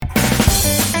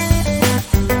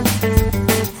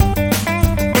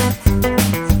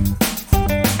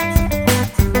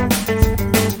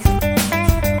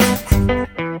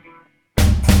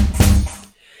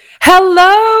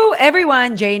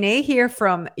everyone, Jane here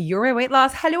from Your Weight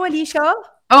Loss. Hello, Alicia.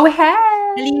 Oh,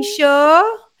 hey.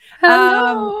 Alicia.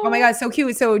 Oh my Hello. God, so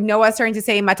cute. So Noah's starting to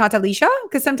say, "Ma tante Alicia,"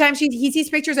 because sometimes he sees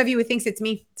pictures of you and thinks it's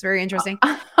me. It's very interesting.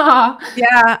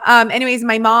 Yeah. Anyways,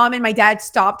 my mom and my dad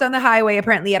stopped on the highway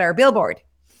apparently at our billboard.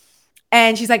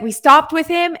 And she's like, we stopped with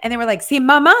him, and they were like, "C'est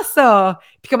maman ça."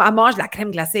 Puis comme elle mange la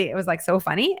crème glacée. It was like so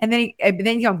funny. And then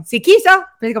he's comme, "C'est qui ça?"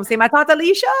 Puis he's comme, "C'est ma tante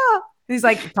Alicia." And he's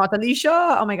like, "Tante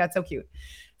Alicia." Oh my God, so cute.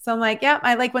 So I'm like, yeah,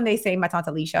 I like when they say "ma tante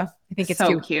Alicia." I think it's So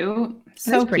cute. cute. It's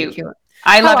So pretty cute. cute.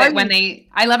 I How love are it when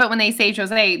you? they say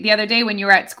Jose. The other day when you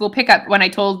were at school pickup, when I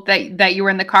told that you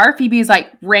were in the car, Phoebe's like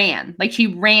ran. Like she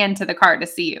ran to the car to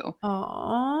see you.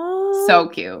 Oh, So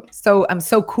cute. so I'm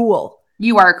so cool.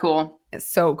 You are cool. It's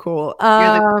so cool.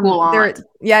 You're the cool They're aunt.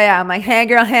 yeah. I'm like, "Hey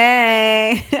girl,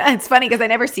 hey." It's funny because I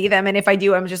never see them, and if I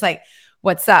do, I'm just like,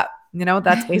 "What's up?" You know,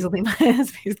 that's basically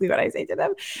that's basically what I say to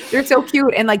them. They're so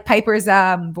cute, and like Piper's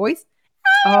voice.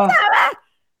 Oh,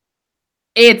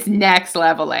 it's next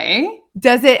level, eh?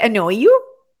 Does it annoy you?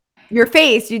 Your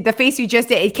face, the face you just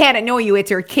did, it can't annoy you. It's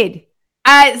your kid.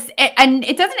 And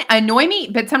it doesn't annoy me,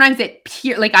 but sometimes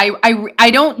like I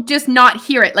don't just not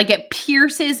hear it, like it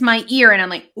pierces my ear, and I'm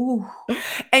like, ooh.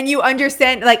 And you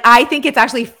understand, like, I think it's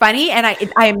actually funny, and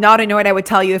I am not annoyed. I would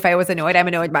tell you if I was annoyed. I'm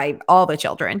annoyed by all the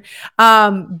children,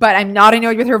 but I'm not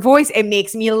annoyed with her voice. It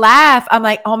makes me laugh. I'm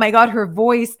like, oh my God, her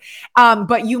voice.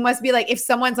 But you must be like, if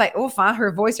someone's like, oh,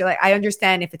 her voice, you're like, I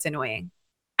understand if it's annoying.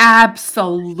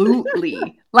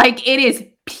 Absolutely. Like it is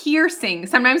piercing.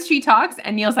 Sometimes she talks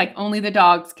and Neil's like, only the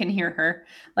dogs can hear her.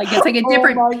 Like it's like a Oh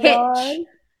different my God. pitch.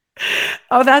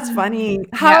 Oh, that's funny.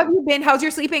 How have Yeah. you been? How's your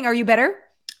sleeping? Are you better?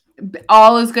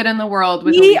 All is good in the world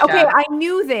with Okay, Alicia. I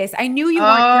knew this. I knew you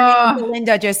weren't turning Oh, into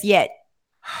Linda just yet.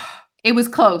 it was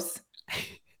close.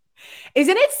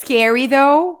 Isn't it scary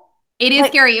though? It is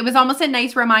Like, scary. It was almost a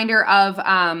nice reminder of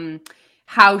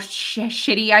how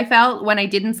shitty I felt when I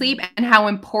didn't sleep and how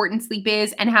important sleep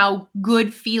is and how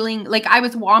good feeling. Like I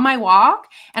was on my walk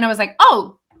and I was like,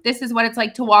 oh, this is what it's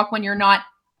like to walk when you're not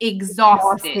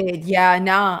exhausted. exhausted. Yeah,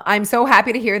 nah. I'm so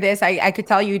happy to hear this. I could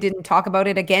tell you didn't talk about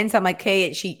it again. So I'm like,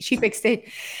 hey, she fixed it.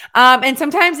 And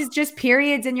sometimes it's just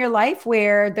periods in your life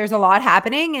where there's a lot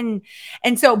happening.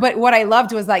 And so, but what I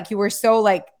loved was like you were so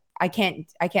like, I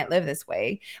can't live this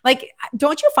way. Like,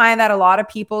 don't you find that a lot of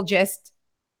people just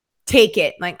take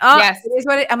it like, oh, Yes. it is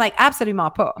what it, I'm like, absolutely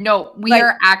not. No, we Like,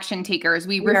 are action takers.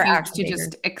 We we are refuse action to takers.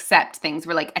 just accept things.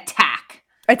 We're like, attack.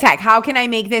 Attack. How can I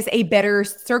make this a better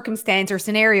circumstance or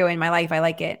scenario in my life? I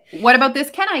like it. What about this?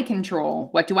 Can I control?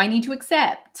 What do I need to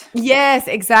accept? Yes,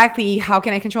 exactly. How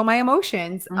can I control my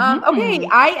emotions? Okay,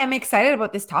 Mm-hmm. I am excited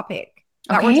about this topic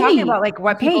that we're talking Okay. about, like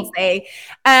what people Okay.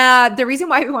 say. The reason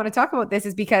why we want to talk about this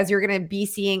is because you're going to be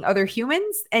seeing other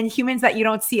humans and humans that you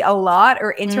don't see a lot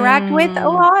or interact with a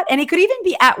Mm. lot. And it could even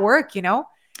be at work, you know?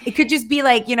 It could just be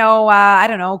like, I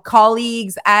don't know,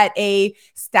 colleagues at a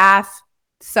staff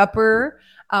supper.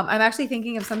 I'm actually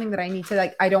thinking of something that I need to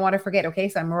like, I don't want to forget. Okay.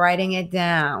 So I'm writing it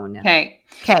down. Okay.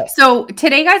 Okay. So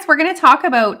today, guys, we're going to talk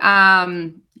about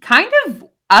kind of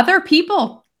other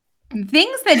people,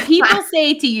 things that people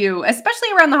say to you,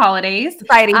 especially around the holidays.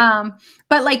 Society.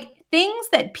 But like things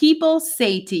that people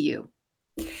say to you.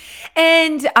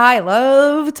 And I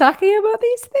love talking about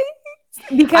these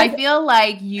things because I feel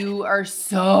like you are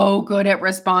so good at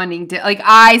responding to like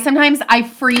I sometimes I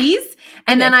freeze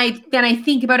and then I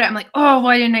think about it. I'm like, oh,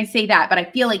 why didn't I say that? But I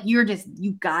feel like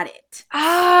you got it.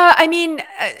 I mean,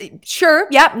 sure.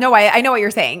 Yeah. No, I know what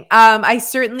you're saying. I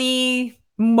certainly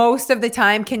most of the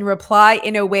time can reply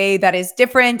in a way that is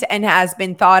different and has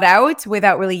been thought out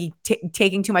without really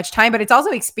taking too much time. But it's also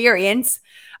experience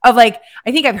of like,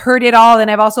 I think I've heard it all. And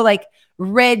I've also like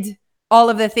read all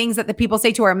of the things that the people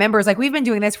say to our members. Like we've been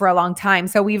doing this for a long time.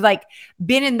 So we've like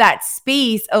been in that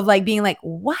space of like being like,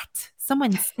 what?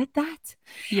 Someone said that?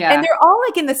 Yeah. And they're all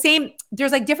like in the same,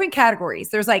 there's like different categories.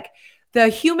 There's like the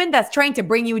human that's trying to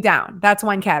bring you down. That's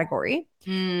one category.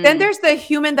 Then there's the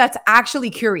human that's actually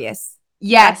curious.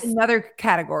 Yes. That's another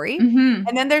category. Mm-hmm.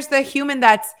 And then there's the human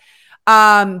that's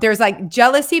there's like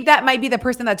jealousy. That might be the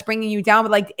person that's bringing you down,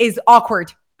 but like is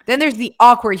awkward. Then there's the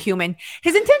awkward human.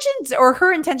 His intentions or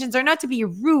her intentions are not to be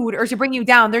rude or to bring you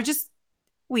down. They're just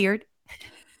weird,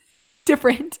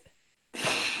 different.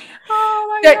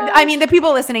 Oh my God. I mean, the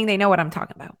people listening, they know what I'm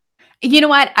talking about. You know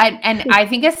what? I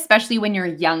think especially when you're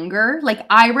younger, like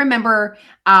I remember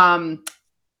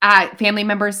family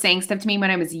members saying stuff to me when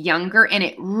I was younger and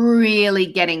it really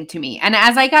getting to me. And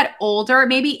as I got older,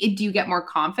 maybe do you get more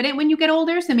confident when you get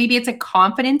older? So maybe it's a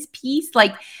confidence piece.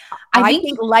 Like I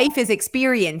think life is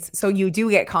experience. So you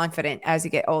do get confident as you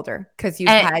get older because you've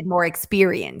had more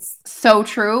experience. So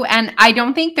true. And I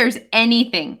don't think there's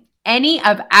anything any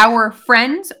of our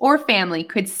friends or family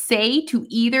could say to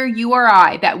either you or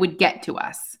I that would get to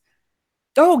us.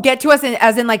 Oh, get to us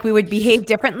as in like we would behave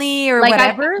differently or like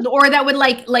whatever, or that would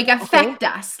like affect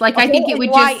us. Like I think it would.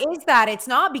 Why is that? It's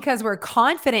not because we're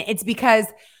confident. It's because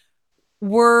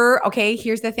we're okay.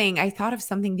 Here's the thing. I thought of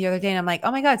something the other day, and I'm like,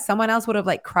 oh my god, someone else would have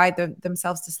like cried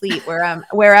themselves to sleep.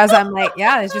 Whereas I'm like,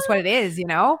 yeah, it's just what it is, you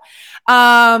know.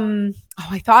 I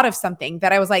thought of something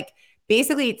that I was like.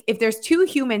 Basically, if there's two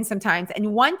humans sometimes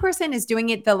and one person is doing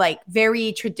it the like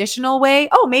very traditional way,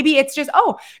 maybe it's just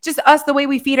us the way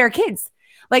we feed our kids.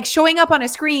 Like showing up on a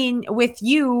screen with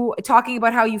you talking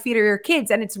about how you feed your kids.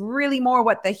 And it's really more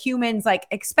what the humans like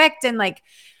expect and like,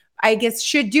 I guess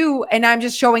should do. And I'm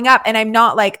just showing up and I'm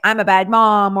not like, I'm a bad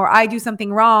mom or I do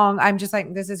something wrong. I'm just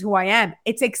like, this is who I am.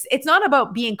 It's not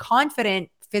about being confident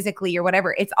physically or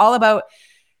whatever. It's all about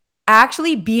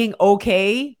actually being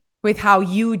okay with how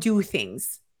you do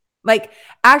things. Like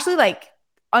actually like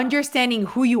understanding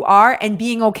who you are and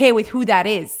being okay with who that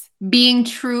is. Being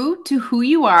true to who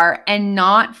you are and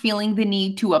not feeling the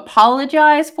need to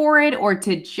apologize for it or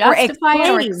to justify it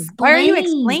or explain. Why are you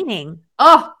explaining?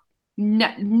 Oh,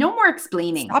 no more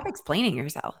explaining. Stop explaining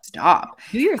yourself. Stop.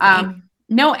 Do your thing.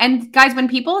 No, and guys, when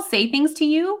people say things to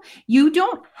you, you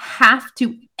don't have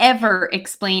to ever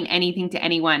explain anything to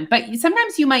anyone, but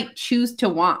sometimes you might choose to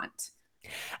want.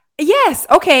 Yes.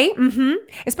 Okay. Mm-hmm.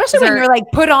 Especially when you're like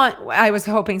put on. I was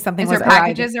hoping something was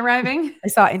packages arriving. I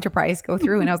saw Enterprise go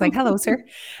through, and I was like, "Hello, sir,"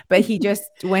 but he just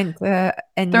went.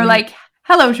 And they're like,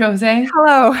 "Hello, Jose."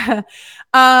 Hello.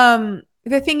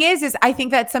 The thing is I think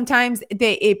that sometimes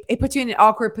it puts you in an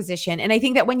awkward position, and I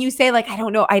think that when you say like, "I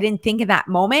don't know, I didn't think in that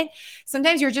moment,"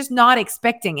 sometimes you're just not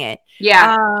expecting it.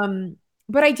 Yeah.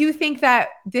 But I do think that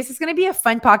this is going to be a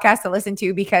fun podcast to listen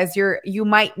to because you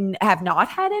might have not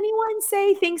had anyone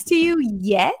say things to you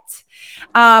yet,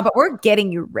 but we're getting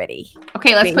you ready.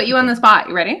 Okay, let's put you on the spot.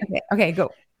 You ready? Okay, go.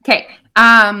 Okay.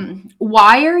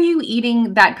 Why are you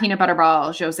eating that peanut butter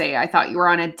ball, Jose? I thought you were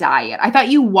on a diet. I thought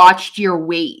you watched your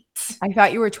weight. I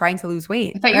thought you were trying to lose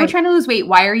weight. I thought you were trying to lose weight.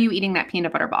 Why are you eating that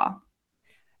peanut butter ball?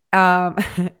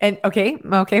 And okay.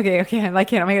 I like it. I'm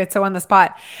gonna get so on the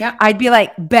spot. Yeah. I'd be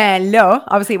like, ben là,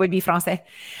 obviously it would be français.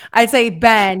 I'd say,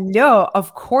 ben là,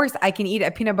 of course I can eat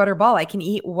a peanut butter ball. I can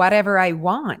eat whatever I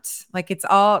want. Like it's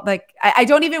all like, I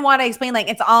don't even want to explain like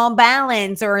it's all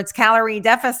balance or it's calorie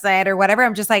deficit or whatever.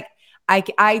 I'm just like,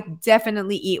 I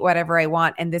definitely eat whatever I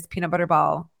want. And this peanut butter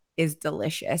ball is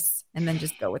delicious. And then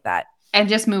just go with that. And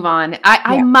just move on.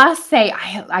 I must say,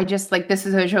 I just like, this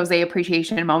is a Jose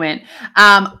appreciation moment.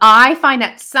 I find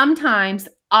that sometimes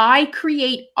I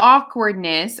create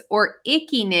awkwardness or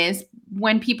ickiness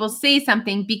when people say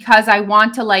something because I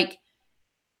want to like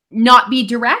not be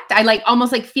direct. I like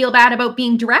almost like feel bad about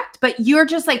being direct, but you're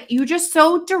just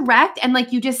so direct and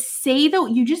like you just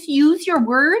you just use your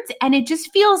words and it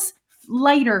just feels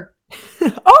lighter.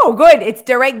 Oh, good. It's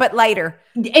direct, but lighter.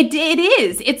 It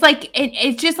is. It's like,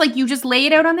 it's just like, you just lay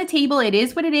it out on the table. It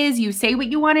is what it is. You say what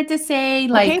you wanted to say.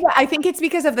 Like, okay, but I think it's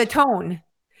because of the tone.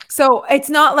 So it's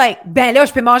not like, ben là,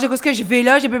 je peux manger ce que je veux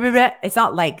là. It's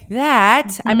not like that.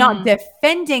 Mm-hmm. I'm not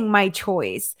defending my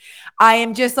choice. I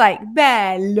am just like,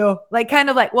 ben là. Like kind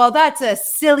of like, well, that's a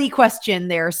silly question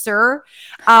there, sir.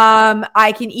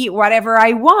 I can eat whatever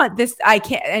I want. I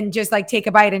can't, and just like take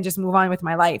a bite and just move on with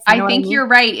my life. I think you're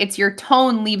right. It's your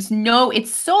tone leaves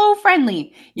it's so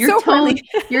friendly. Your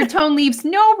tone leaves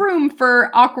no room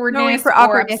for awkwardness or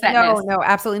upsetness. No,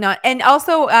 absolutely not. And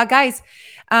also, guys,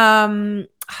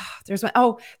 there's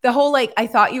one. The whole like, I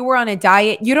thought you were on a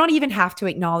diet. You don't even have to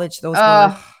acknowledge those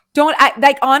words.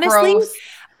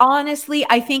 Honestly,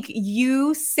 I think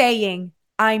you saying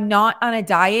I'm not on a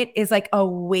diet is like a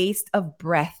waste of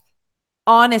breath.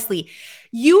 Honestly,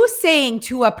 you saying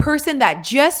to a person that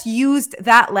just used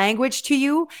that language to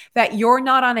you that you're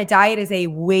not on a diet is a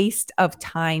waste of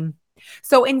time.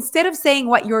 So instead of saying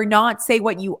what you're not, say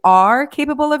what you are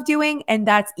capable of doing, and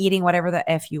that's eating whatever the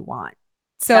F you want.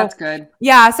 So that's good.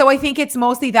 Yeah. So I think it's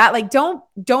mostly that, like, don't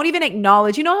even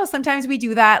acknowledge, you know how sometimes we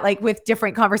do that, like with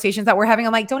different conversations that we're having.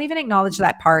 I'm like, don't even acknowledge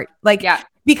that part. Like, yeah.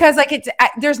 Because like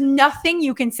there's nothing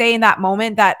you can say in that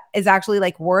moment that is actually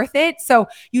like worth it. So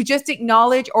you just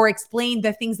acknowledge or explain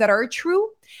the things that are true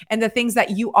and the things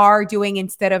that you are doing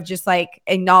instead of just like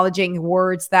acknowledging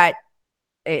words that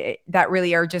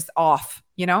really are just off,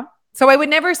 you know? So I would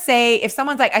never say, if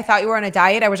someone's like, I thought you were on a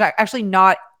diet, I would actually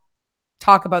not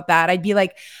talk about that. I'd be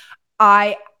like,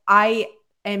 I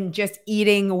am just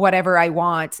eating whatever I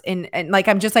want. And like,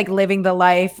 I'm just like living the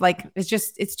life. Like,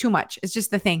 it's too much. It's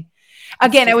just the thing.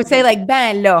 Again, I would say like,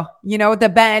 ben lo, the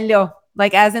ben lo,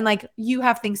 like as in like, you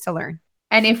have things to learn.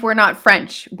 And if we're not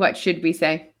French, what should we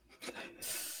say?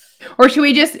 Or should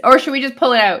we just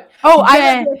pull it out? Oh,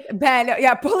 ben.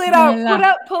 Yeah, pull it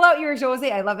out. Pull out your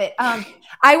Jose. I love it.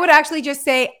 I would actually just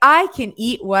say, I can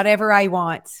eat whatever I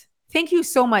want. Thank you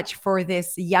so much for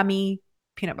this yummy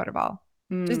peanut butter ball.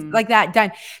 Just like that,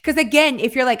 done. Because again,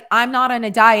 if you're like, I'm not on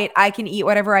a diet, I can eat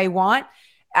whatever I want.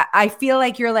 I feel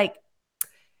like you're like,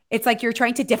 it's like you're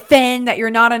trying to defend that you're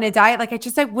not on a diet. Like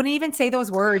I wouldn't even say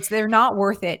those words. They're not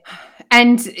worth it.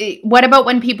 And what about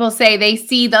when people say they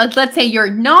see let's say you're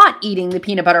not eating the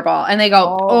peanut butter ball and they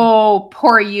go, oh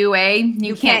poor you, eh?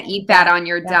 You can't eat that on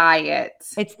your diet.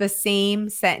 It's the same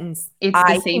sentence. It's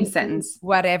the same sentence.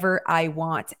 Whatever I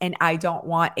want. And I don't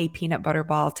want a peanut butter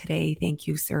ball today. Thank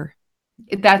you, sir.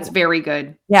 That's very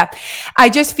good. Yeah. I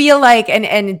just feel like,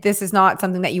 and this is not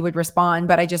something that you would respond,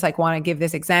 but I just like want to give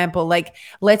this example. Like,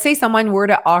 let's say someone were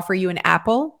to offer you an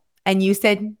apple and you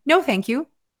said, no, thank you.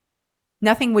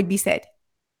 Nothing would be said.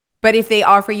 But if they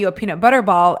offer you a peanut butter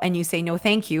ball and you say, no,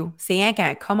 thank you, c'est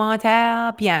un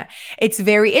commentaire bien. It's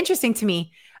very interesting to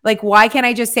me. Like, why can't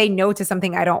I just say no to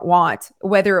something I don't want?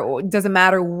 Whether it doesn't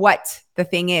matter what the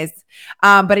thing is.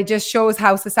 But it just shows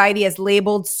how society has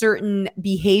labeled certain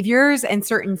behaviors and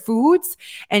certain foods.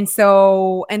 And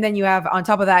then you have on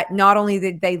top of that, not only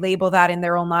did they label that in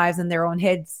their own lives and their own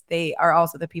heads, they are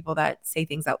also the people that say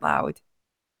things out loud.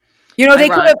 They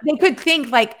could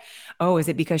think like, oh, is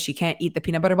it because she can't eat the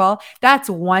peanut butter ball? That's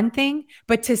one thing.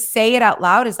 But to say it out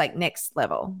loud is like next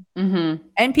level. Mm-hmm.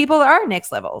 And people are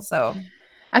next level. So.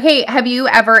 Okay. Have you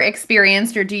ever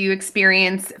experienced or do you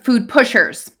experience food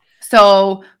pushers?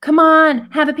 So come on,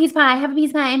 have a piece of pie, have a piece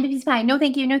of pie, and a piece of pie. No,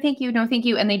 thank you. No, thank you. No, thank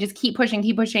you. And they just keep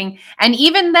pushing. And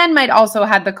even then might also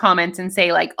have the comments and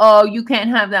say like, oh, you can't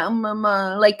have that.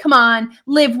 Like, come on,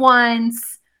 live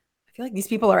once. I feel like these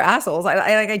people are assholes.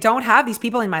 I don't have these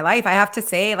people in my life. I have to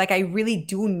say, like, I really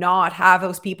do not have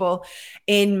those people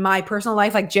in my personal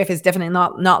life. Like Jeff is definitely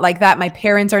not like that. My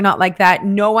parents are not like that.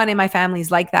 No one in my family is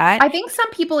like that. I think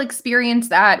some people experience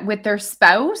that with their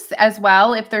spouse as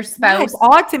well. If their spouse, yeah, it's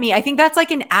odd to me. I think that's like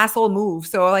an asshole move.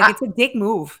 So like, it's a dick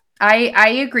move. I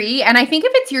agree. And I think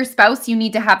if it's your spouse, you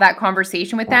need to have that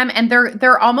conversation with them. And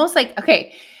they're almost like,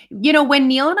 okay, when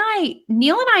Neil and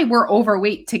I were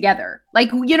overweight together,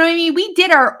 like, you know what I mean? We did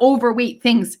our overweight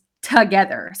things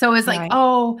together. So it was like, right.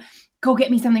 Oh, go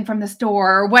get me something from the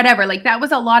store or whatever. Like that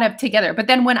was a lot of together. But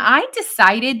then when I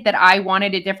decided that I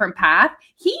wanted a different path,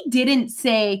 he didn't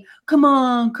say, come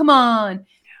on.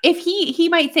 If he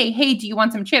might say, hey, do you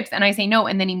want some chips? And I say no.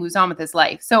 And then he moves on with his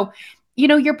life. So,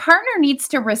 your partner needs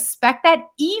to respect that,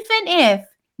 even if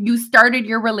you started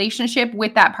your relationship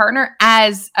with that partner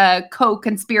as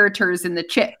co-conspirators in the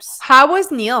chips. How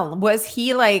was Neil? Was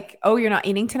he like, oh, you're not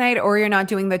eating tonight, or you're not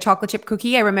doing the chocolate chip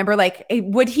cookie? I remember like,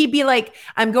 would he be like,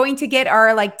 I'm going to get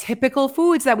our like typical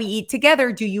foods that we eat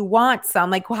together. Do you want some?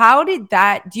 Like, how did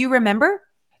that, do you remember?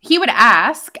 He would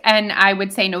ask and I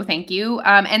would say, no, thank you.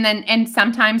 And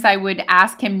sometimes I would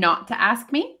ask him not to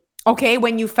ask me. Okay.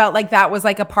 When you felt like that was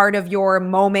like a part of your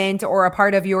moment or a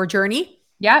part of your journey?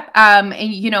 Yeah.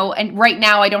 And right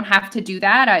now I don't have to do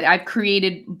that. I've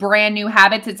created brand new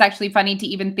habits. It's actually funny to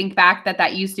even think back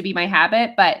that used to be my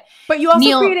habit, but you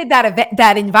also created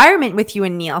that environment with you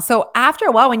and Neil. So after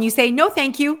a while, when you say, no,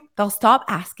 thank you, they'll stop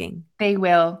asking. They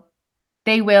will.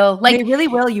 Like they really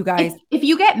will, you guys. If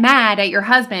you get mad at your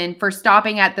husband for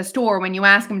stopping at the store when you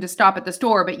ask him to stop at the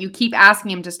store, but you keep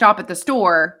asking him to stop at the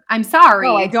store, I'm sorry.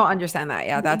 Oh, I don't understand that.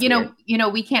 Yeah, that's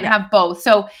weird. We can't have both.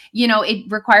 So,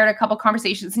 it required a couple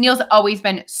conversations. Neil's always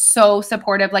been so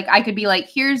supportive. Like I could be like,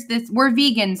 here's this, we're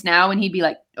vegans now. And he'd be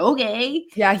like, okay.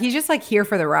 Yeah, he's just like here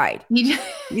for the ride.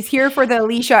 He's here for the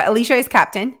Alicia. Alicia is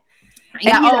captain. And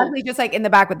he's actually just like in the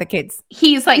back with the kids.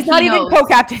 He's like, he's not even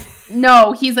co-captain.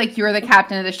 No, he's like, you're the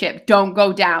captain of the ship. Don't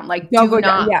go down. Like, don't go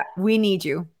down. Yeah, we need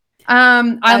you.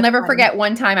 I'll never forget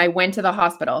one time I went to the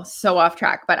hospital, so off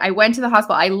track, but I went to the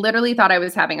hospital. I literally thought I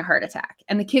was having a heart attack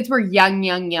and the kids were young.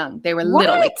 They were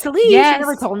little. Yes. You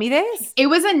never told me this. It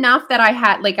was enough that I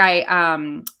had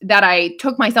that I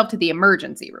took myself to the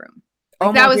emergency room.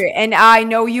 Like that was, and I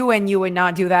know you, and you would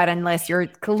not do that unless you're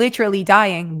literally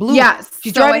dying. Blue. Yes.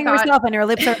 She's driving herself and her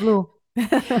lips are blue.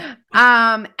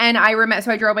 And I remember,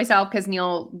 so I drove myself because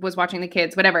Neil was watching the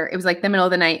kids, whatever. It was like the middle of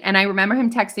the night. And I remember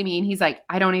him texting me and he's like,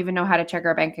 I don't even know how to check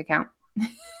our bank account.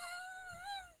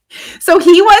 So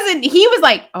he was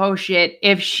like, oh shit,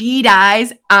 if she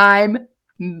dies,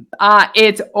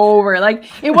 it's over.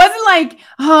 Like, it wasn't like,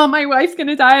 oh, my wife's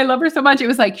gonna die, I love her so much. It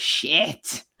was like,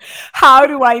 shit. How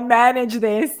do I manage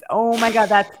this? Oh my God,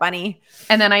 that's funny.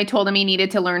 And then I told him he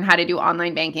needed to learn how to do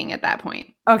online banking at that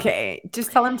point. Okay,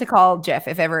 just tell him to call Jeff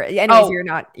if ever. Anyways, you're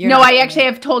not. I actually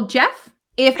have told Jeff,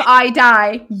 if I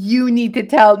die, you need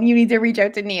to reach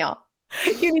out to Neil.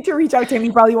 You need to reach out to him.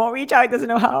 He probably won't reach out. He doesn't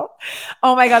know how.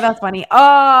 Oh my God, that's funny.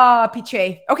 Oh,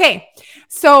 Piche. Okay.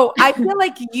 So I feel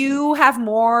like you have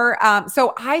more.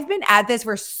 So I've been at this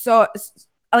for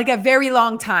like a very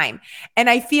long time. And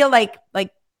I feel like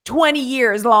 20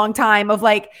 years long time of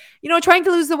like, trying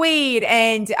to lose the weight.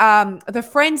 And the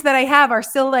friends that I have are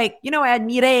still like, at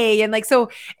Mireille. And like, so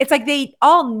it's like they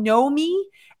all know me.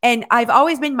 And I've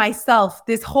always been myself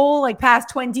this whole like past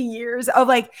 20 years of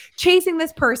like chasing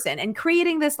this person and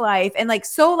creating this life and like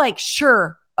so like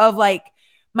sure of like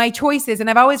my choices. And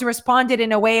I've always responded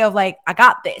in a way of like, I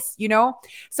got this,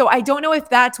 So I don't know if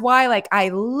that's why like I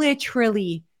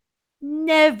literally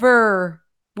never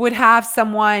would have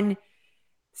someone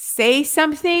say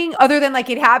something other than like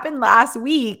it happened last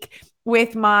week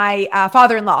with my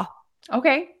father-in-law.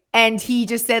 Okay. And he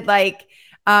just said like,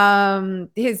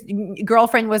 his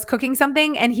girlfriend was cooking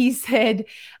something and he said,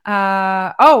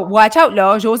 oh, watch out,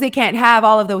 Lo, Jose can't have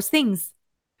all of those things.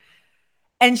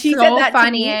 And she said that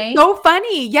funny, to me. eh? So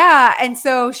funny. Yeah. And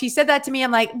so she said that to me.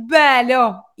 I'm like,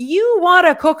 Lo, you want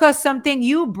to cook us something,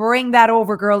 you bring that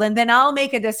over, girl. And then I'll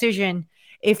make a decision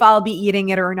if I'll be eating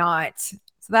it or not. So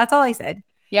that's all I said.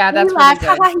 Yeah, that's really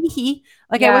good.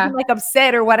 Like I wasn't like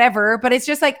upset or whatever, but it's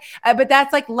just like, but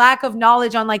that's like lack of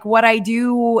knowledge on like what I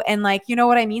do and like, you know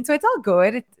what I mean? So it's all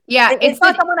good. Yeah. It's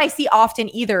not someone I see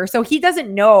often either. So he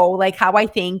doesn't know like how I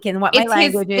think and what my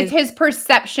language is. It's his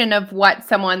perception of what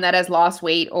someone that has lost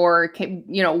weight or can,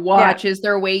 watches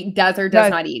their weight does or does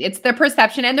not eat. It's the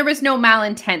perception, and there was no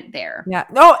malintent there. Yeah.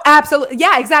 No, absolutely.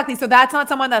 Yeah, exactly. So that's not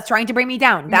someone that's trying to bring me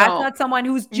down. That's not someone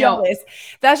who's jealous. No.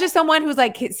 That's just someone who's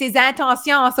like ses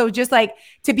intentions. So just like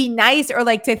to be nice or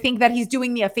like to think that he's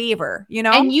doing me a favor,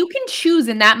 And you can choose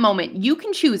in that moment. You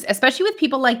can choose, especially with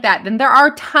people like that. Then there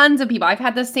are tons of people. I've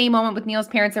had the same moment with Neil's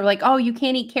parents. They're like, oh, you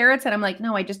can't eat carrots. And I'm like,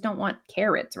 no, I just don't want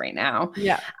carrots right now.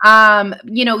 Yeah.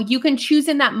 You can choose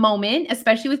in that moment,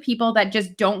 especially with people that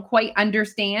just don't quite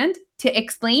understand, to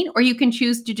explain, or you can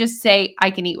choose to just say, I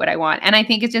can eat what I want. And I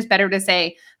think it's just better to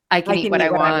say, I can eat what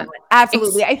I want.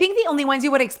 Absolutely. I think the only ones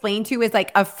you would explain to is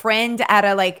like a friend at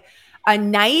a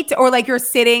night, or like you're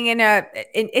sitting in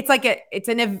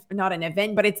not an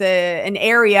event, but it's an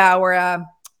area where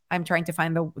I'm trying to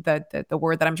find the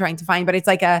word that I'm trying to find, but it's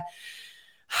like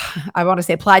I want to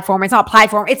say platform. It's not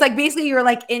platform. It's like basically you're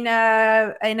like in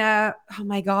a oh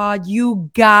my God,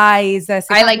 you guys.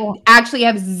 I like actually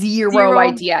have zero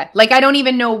idea. Like I don't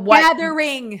even know what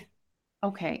gathering.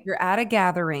 Okay. You're at a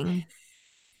gathering.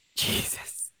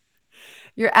 Jesus.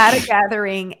 You're at a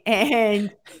gathering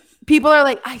and people are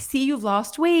like, I see you've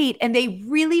lost weight. And they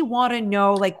really want to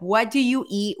know, like, what do you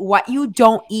eat? What you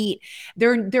don't eat?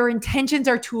 Their intentions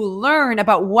are to learn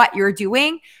about what you're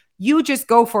doing. You just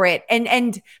go for it.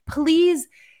 And please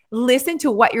listen to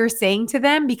what you're saying to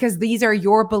them, because these are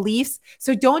your beliefs.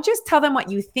 So don't just tell them what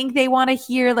you think they want to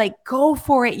hear. Like, go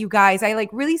for it, you guys. I like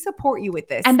really support you with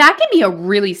this. And that can be a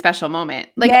really special moment.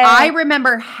 Like I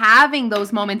remember having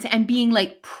those moments and being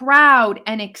like proud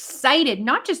and excited,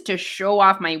 not just to show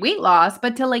off my weight loss,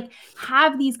 but to like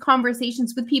have these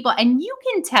conversations with people. And you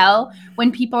can tell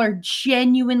when people are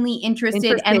genuinely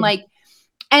interested.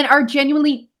 And are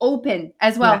genuinely open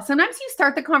as well. Yeah. Sometimes you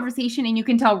start the conversation and you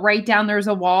can tell right down there's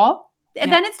a wall. And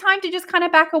then it's time to just kind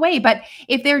of back away. But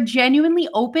if they're genuinely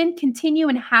open, continue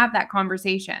and have that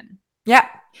conversation. Yeah.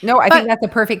 No, I think that's a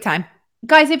perfect time.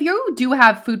 Guys, if you do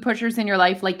have food pushers in your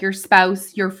life, like your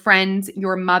spouse, your friends,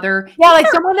 your mother. Yeah,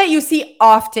 like someone that you see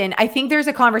often, I think there's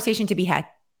a conversation to be had.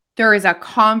 There is a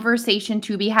conversation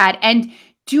to be had. And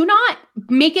do not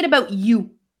make it about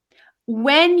you.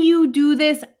 When you do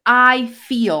this, I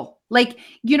feel like,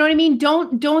 you know what I mean?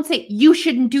 Don't say you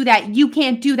shouldn't do that. You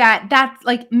can't do that. That's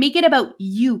like, make it about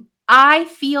you. I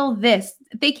feel this.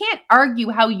 They can't argue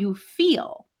how you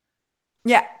feel.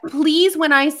 Yeah. Please,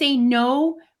 when I say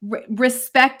no,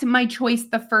 respect my choice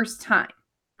the first time.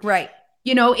 Right.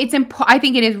 It's I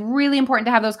think it is really important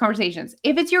to have those conversations.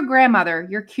 If it's your grandmother,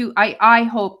 you're cute. I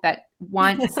hope that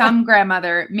some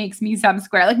grandmother makes me some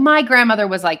square. Like my grandmother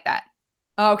was like that.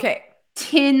 Okay.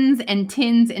 Tins and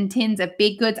tins and tins of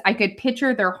baked goods. I could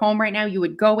picture their home right now. You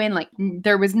would go in like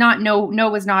there was no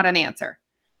was not an answer.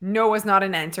 No was not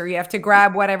an answer. You have to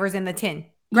grab whatever's in the tin.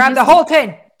 Grab the whole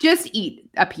tin. Just eat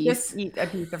a piece. Just eat a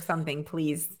piece of something,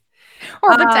 please.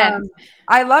 Or pretend.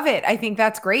 I love it. I think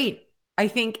that's great. I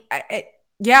think,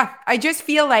 yeah, I just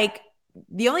feel like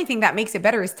the only thing that makes it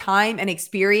better is time and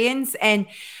experience. And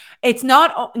it's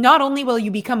not only will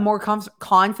you become more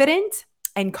confident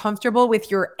and comfortable with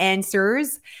your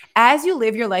answers as you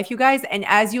live your life, you guys, and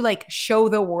as you like show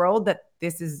the world that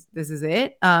this is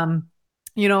it. I've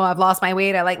lost my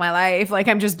weight. I like my life. Like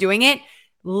I'm just doing it.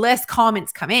 Less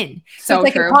comments come in. So it's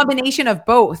like true. a combination of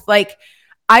both. Like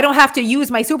I don't have to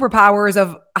use my superpowers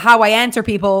of how I answer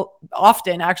people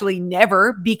often, actually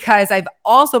never, because I've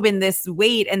also been this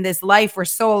weight and this life for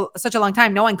such a long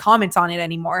time. No one comments on it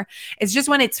anymore. It's just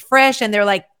when it's fresh and they're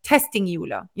like testing you.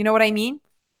 You know what I mean?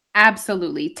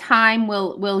 Absolutely. Time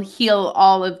will heal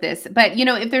all of this. But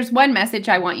if there's one message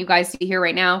I want you guys to hear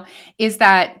right now is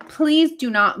that please do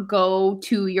not go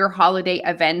to your holiday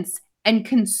events and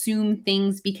consume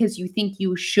things because you think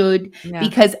you should,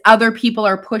 because other people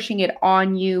are pushing it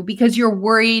on you, because you're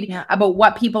worried about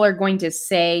what people are going to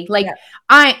say. Like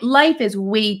life is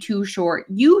way too short.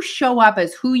 You show up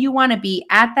as who you want to be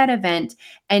at that event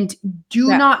and do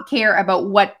not care about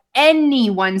what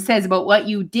anyone says about what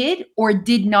you did or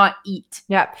did not eat.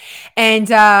 Yeah. And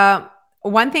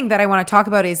one thing that I want to talk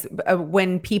about is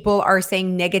when people are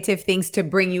saying negative things to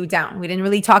bring you down. We didn't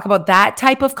really talk about that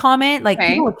type of comment. Like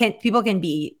people can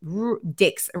be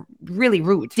dicks, really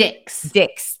rude. Dicks.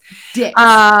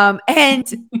 And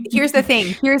here's the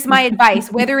thing. Here's my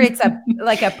advice. Whether it's a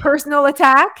personal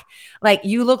attack, like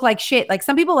you look like shit. Like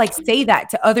some people like say that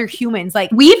to other humans.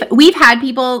 Like we've had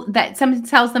people that someone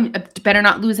tells them better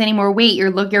not lose any more weight.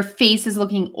 Your face is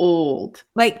looking old.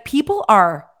 Like people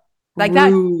are like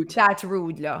rude. That's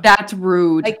rude. That's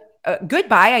rude. Like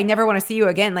goodbye. I never want to see you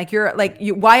again. Like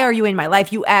why are you in my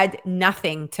life? You add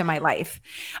nothing to my life.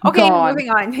 Okay, moving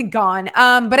on. Gone.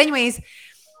 But anyways,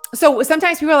 so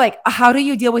sometimes people are like, how do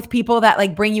you deal with people that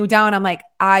like bring you down? I'm like,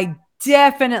 I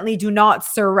definitely do not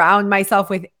surround myself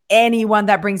with anyone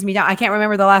that brings me down. I can't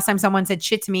remember the last time someone said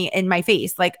shit to me in my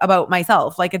face, like about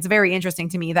myself. Like it's very interesting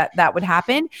to me that would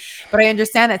happen. But I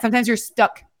understand that sometimes you're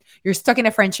stuck. You're stuck in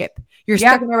a friendship. You're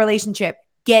stuck in a relationship.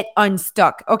 Get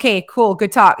unstuck. Okay, cool.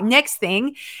 Good talk. Next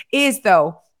thing is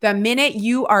though, the minute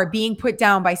you are being put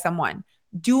down by someone,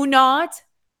 do not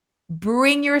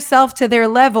bring yourself to their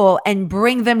level and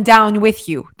bring them down with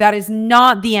you. That is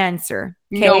not the answer.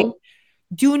 Okay. No.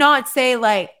 Do not say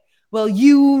like, well,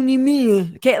 you need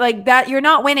me. Okay. Like that. You're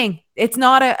not winning.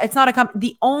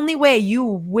 The only way you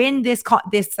win this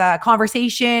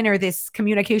conversation or this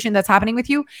communication that's happening with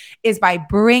you is by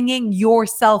bringing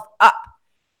yourself up.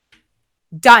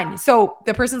 Done. So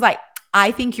the person's like,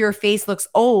 I think your face looks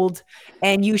old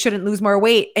and you shouldn't lose more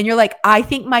weight. And you're like, I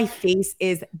think my face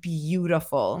is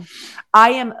beautiful.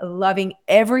 I am loving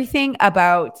everything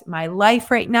about my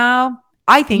life right now.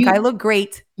 I think I look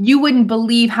great. You wouldn't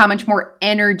believe how much more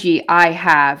energy I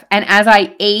have. And as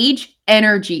I age,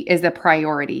 energy is a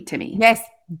priority to me. Yes.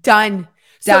 Done.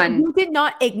 So you did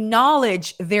not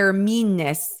acknowledge their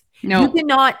meanness. No. You did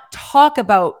not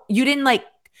you didn't like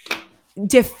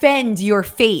defend your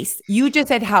face. You just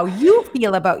said how you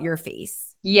feel about your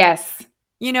face. Yes.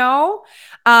 You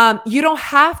don't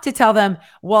have to tell them,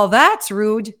 well, that's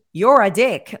rude. You're a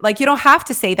dick. Like you don't have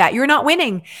to say that. You're not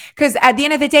winning. Because at the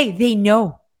end of the day, they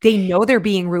know they're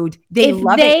being rude.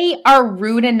 If they are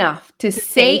rude enough to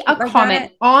say a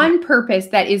comment on purpose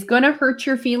that is going to hurt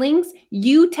your feelings,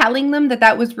 you telling them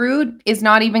that was rude is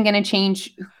not even going to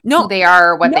change who they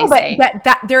are or what they say.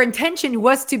 That their intention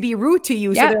was to be rude to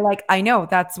you. Yep. So they're like, I know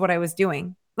that's what I was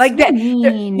doing. Like that,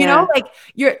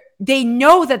 they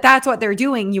know that that's what they're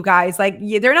doing, you guys. Like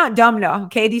they're not dumb now.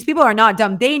 Okay. These people are not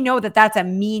dumb. They know that that's a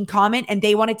mean comment and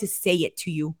they wanted to say it to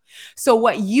you. So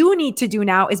what you need to do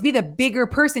now is be the bigger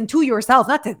person to yourself,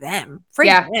 not to them.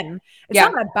 Them. It's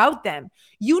not about them.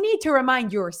 You need to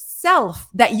remind yourself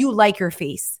that you like your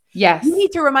face. Yes. You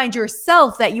need to remind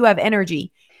yourself that you have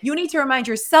energy. You need to remind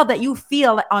yourself that you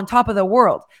feel on top of the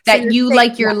world. That you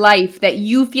like your life, that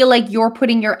you feel like you're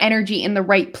putting your energy in the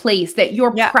right place, that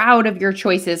you're proud of your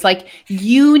choices. Like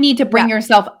you need to bring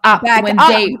yourself up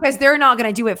because they're not going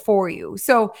to do it for you.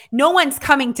 So no one's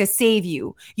coming to save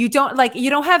you. You don't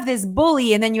have this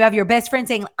bully and then you have your best friend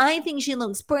saying, I think she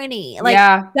looks pretty. Like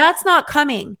that's not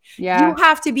coming. Yeah. You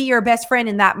have to be your best friend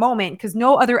in that moment because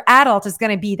no other adult is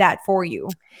going to be that for you.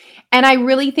 And I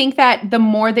really think that the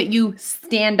more that you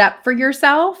stand up for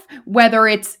yourself, whether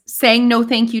it's saying no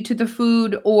thank you to the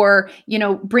food or,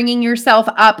 bringing yourself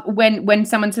up when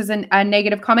someone says a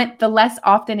negative comment, the less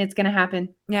often it's going to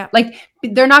happen. Yeah. Like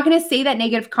they're not going to say that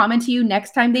negative comment to you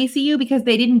next time they see you because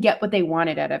they didn't get what they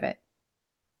wanted out of it.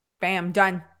 Bam,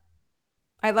 done.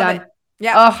 I love it.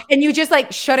 Yeah. And you just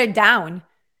like shut it down.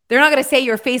 They're not going to say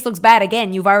your face looks bad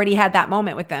again. You've already had that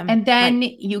moment with them. And then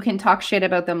you can talk shit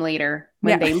about them later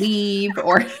when they leave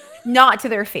or not to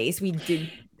their face. We did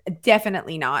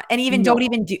definitely not. And even don't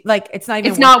even do like, it's not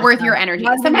even, it's not worth your energy.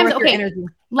 Sometimes,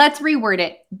 let's reword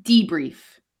it.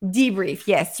 Debrief.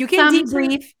 Yes, you can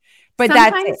debrief, but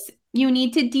that's it. You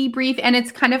need to debrief, and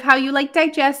it's kind of how you like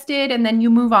digest it, and then you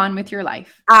move on with your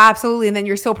life. Absolutely. And then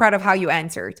you're so proud of how you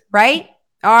answered, right?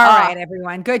 All right,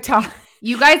 everyone. Good talk.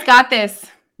 You guys got this.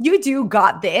 You do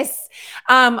got this.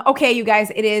 Okay, you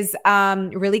guys, it is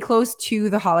really close to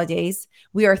the holidays.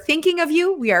 We are thinking of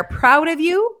you. We are proud of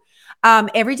you.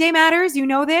 Every day matters. You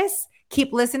know this.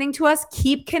 Keep listening to us.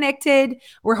 Keep connected.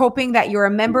 We're hoping that you're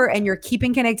a member and you're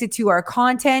keeping connected to our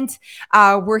content.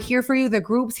 We're here for you. The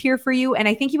group's here for you. And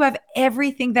I think you have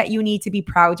everything that you need to be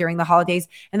proud during the holidays.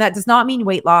 And that does not mean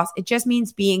weight loss. It just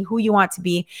means being who you want to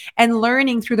be and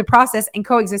learning through the process and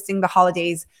coexisting the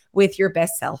holidays with your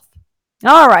best self.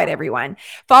 All right, everyone.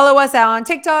 Follow us on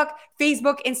TikTok,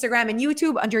 Facebook, Instagram, and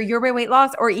YouTube under Your Way Weight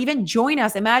Loss, or even join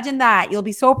us. Imagine that. You'll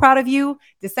be so proud of you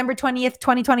December 20th,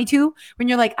 2022, when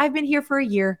you're like, I've been here for a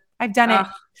year. I've done it.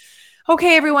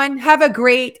 Okay, everyone. Have a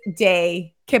great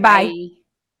day. Okay, bye.